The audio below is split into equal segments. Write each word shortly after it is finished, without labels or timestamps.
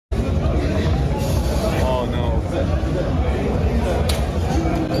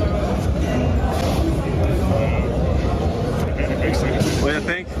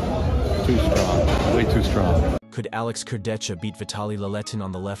strong. Could Alex Kurdecha beat Vitaly Laletin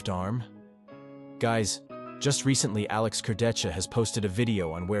on the left arm? Guys, just recently Alex Kurdecha has posted a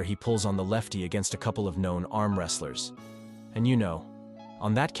video on where he pulls on the lefty against a couple of known arm wrestlers. And you know,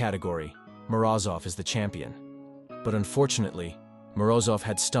 on that category, Morozov is the champion. But unfortunately, Morozov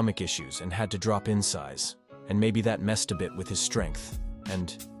had stomach issues and had to drop in size, and maybe that messed a bit with his strength.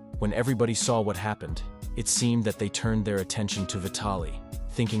 And when everybody saw what happened, it seemed that they turned their attention to Vitaly,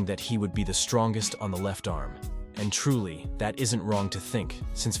 thinking that he would be the strongest on the left arm. And truly, that isn't wrong to think,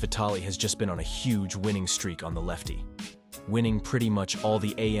 since Vitaly has just been on a huge winning streak on the lefty, winning pretty much all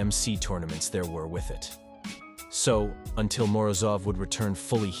the AMC tournaments there were with it. So, until Morozov would return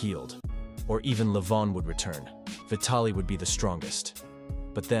fully healed, or even Devon would return, Vitaly would be the strongest.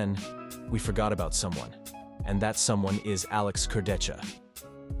 But then, we forgot about someone, and that someone is Alex Kurdecha.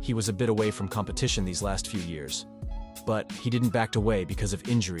 He was a bit away from competition these last few years, but he didn't back away because of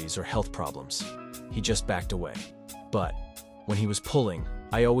injuries or health problems. He just backed away. But when he was pulling,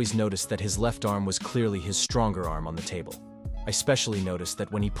 I always noticed that his left arm was clearly his stronger arm on the table. I especially noticed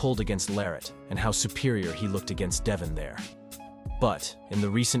that when he pulled against Larratt and how superior he looked against Devon there. But in the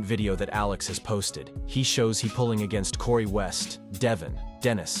recent video that Alex has posted, he shows he pulling against Corey West, Devon,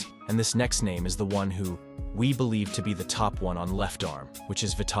 Denis, and this next name is the one who we believe to be the top one on left arm, which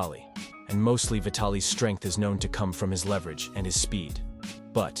is Vitaly. And mostly Vitaly's strength is known to come from his leverage and his speed.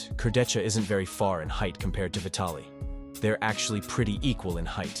 But Kurdecha isn't very far in height compared to Vitaly. They're actually pretty equal in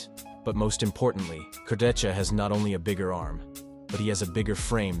height. But most importantly, Kurdecha has not only a bigger arm, but he has a bigger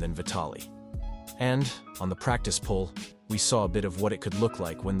frame than Vitaly. And, on the practice pull, we saw a bit of what it could look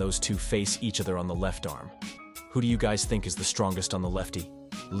like when those two face each other on the left arm. Who do you guys think is the strongest on the lefty?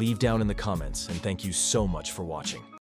 Leave down in the comments, and thank you so much for watching.